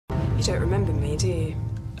You don't remember me, do you?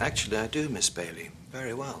 Actually, I do, Miss Bailey,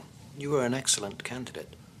 very well. You were an excellent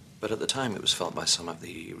candidate. But at the time, it was felt by some of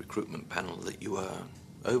the recruitment panel that you were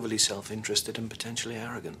overly self-interested and potentially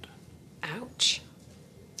arrogant. Ouch.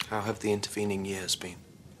 How have the intervening years been?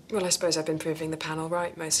 Well, I suppose I've been proving the panel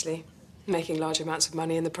right, mostly. Making large amounts of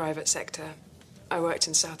money in the private sector. I worked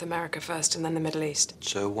in South America first and then the Middle East.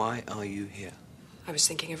 So why are you here? I was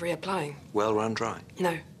thinking of reapplying. Well run dry?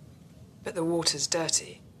 No, but the water's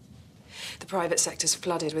dirty. The private sector's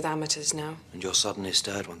flooded with amateurs now. And you're suddenly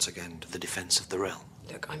stirred once again to the defense of the realm.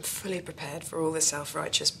 Look, I'm fully prepared for all the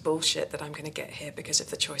self-righteous bullshit that I'm going to get here because of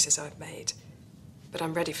the choices I've made. But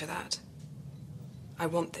I'm ready for that. I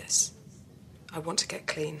want this. I want to get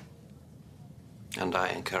clean. And I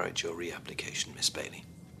encourage your reapplication, Miss Bailey.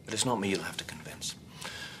 But it's not me you'll have to convince.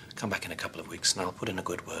 Come back in a couple of weeks and I'll put in a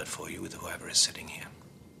good word for you with whoever is sitting here.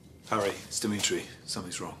 Harry, it's Dimitri.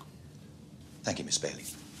 Something's wrong. Thank you, Miss Bailey.